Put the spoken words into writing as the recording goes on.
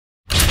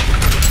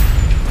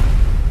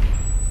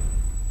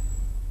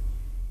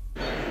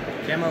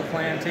Demo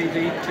Plan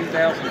TV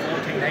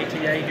 2014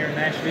 ATA here in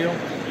Nashville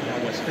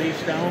with Steve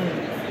Stone,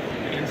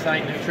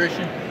 Insight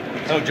Nutrition.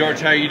 Hello George,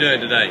 how are you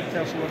doing today?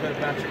 Tell us a little bit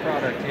about your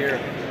product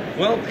here.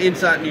 Well,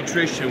 Insight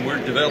Nutrition,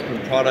 we're developing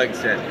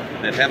products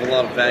that have a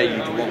lot of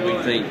value to what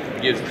we think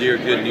gives deer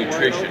good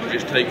nutrition.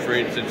 Just take, for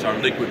instance, our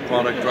liquid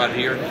product right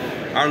here.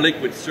 Our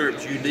liquid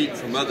syrup's unique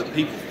from other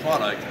people's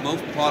products.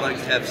 Most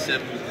products have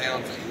 7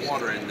 pounds of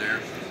water in there.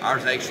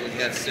 Ours actually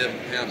has 7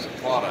 pounds of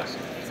product.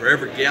 For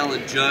every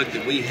gallon jug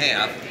that we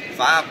have,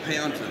 5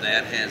 pounds of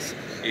that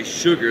is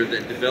sugar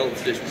that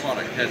develops this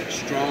product. It has a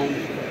strong,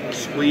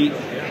 sweet,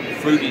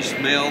 fruity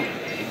smell.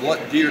 And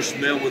what deer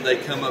smell when they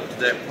come up to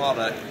that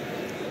product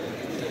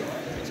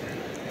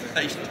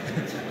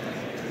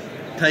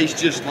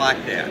tastes just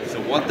like that.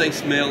 So what they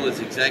smell is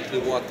exactly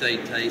what they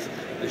taste.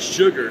 The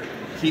sugar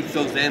keeps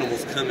those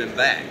animals coming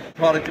back. The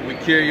product that we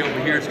carry over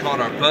here is called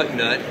our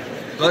bucknut.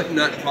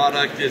 Bucknut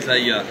product is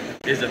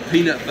a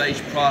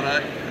peanut-based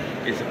product.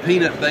 It's a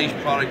peanut-based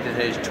product that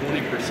has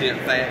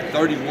 20% fat,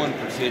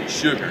 31%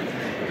 sugar.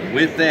 And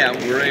with that,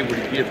 we're able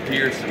to give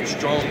deer some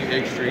strong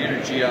extra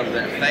energy out of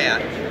that fat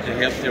to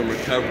help them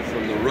recover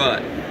from the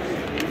rut.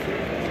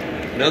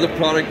 Another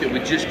product that we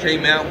just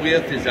came out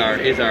with is our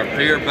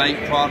bear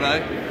bait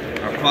product.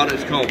 Our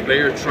product's called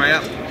Bear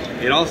Trap.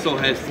 It also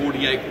has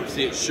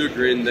 48%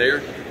 sugar in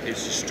there.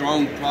 It's a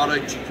strong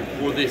product. You can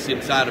pour this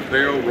inside a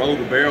barrel, roll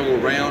the barrel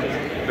around.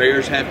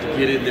 Bears have to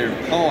get in there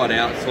and paw it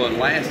out, so it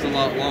lasts a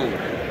lot longer.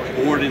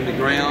 Pour it in the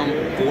ground,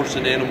 force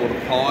an animal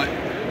to paw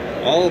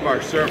it. All of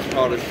our syrup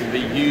products can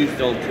be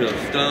used onto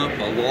a stump,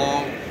 a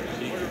log.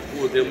 You can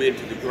pour them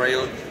into the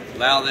ground,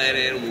 allow that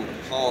animal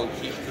to paw and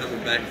keep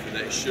coming back for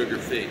that sugar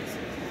fix.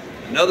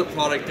 Another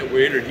product that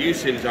we're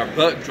introducing is our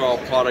buck draw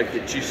product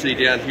that you see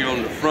down here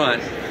on the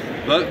front.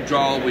 Buck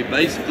draw, we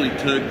basically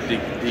took the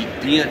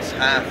dense,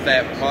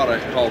 high-fat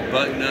product called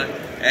bucknut,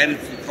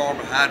 added some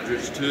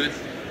carbohydrates to it,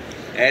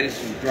 added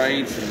some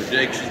grains, some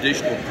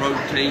additional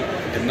protein,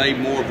 and made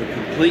more of a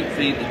complete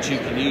feed that you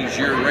can use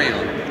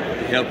year-round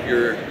to help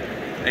your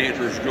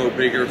antlers grow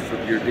bigger for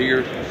your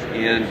deer.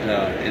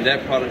 And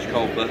that product's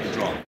called Buck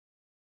Draw.